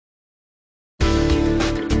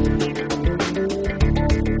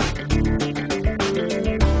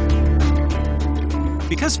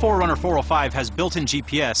Because Forerunner 405 has built-in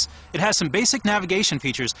GPS, it has some basic navigation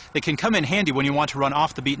features that can come in handy when you want to run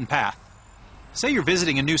off the beaten path. Say you're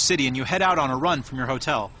visiting a new city and you head out on a run from your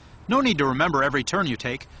hotel. No need to remember every turn you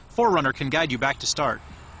take. Forerunner can guide you back to start.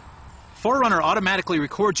 Forerunner automatically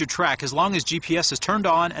records your track as long as GPS is turned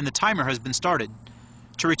on and the timer has been started.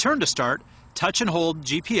 To return to start, touch and hold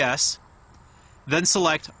GPS, then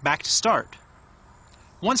select Back to Start.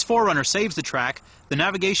 Once Forerunner saves the track, the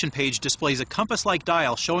navigation page displays a compass-like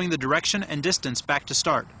dial showing the direction and distance back to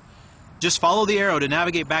start. Just follow the arrow to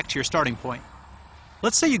navigate back to your starting point.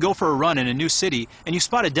 Let's say you go for a run in a new city and you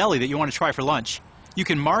spot a deli that you want to try for lunch. You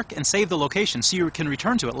can mark and save the location so you can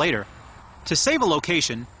return to it later. To save a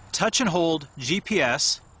location, touch and hold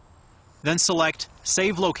GPS, then select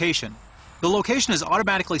Save Location. The location is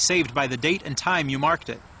automatically saved by the date and time you marked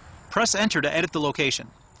it. Press Enter to edit the location.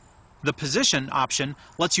 The Position option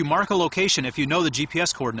lets you mark a location if you know the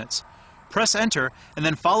GPS coordinates. Press Enter and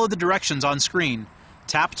then follow the directions on screen.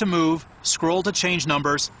 Tap to move, scroll to change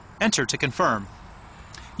numbers, Enter to confirm.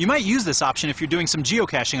 You might use this option if you're doing some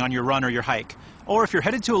geocaching on your run or your hike, or if you're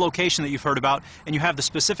headed to a location that you've heard about and you have the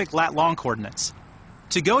specific lat-long coordinates.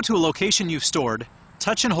 To go to a location you've stored,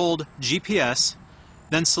 touch and hold GPS,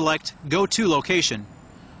 then select Go To Location.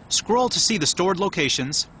 Scroll to see the stored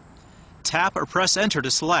locations, tap or press Enter to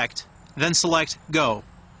select, then select Go.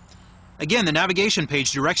 Again, the navigation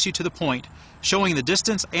page directs you to the point, showing the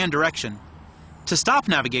distance and direction. To stop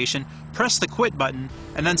navigation, press the Quit button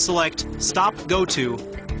and then select Stop Go To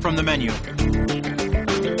from the menu.